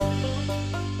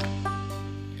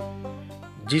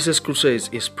Jesus Crusades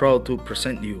is proud to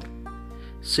present you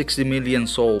 60 Million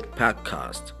Soul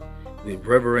Podcast with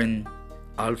Reverend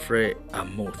Alfred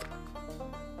Amuth.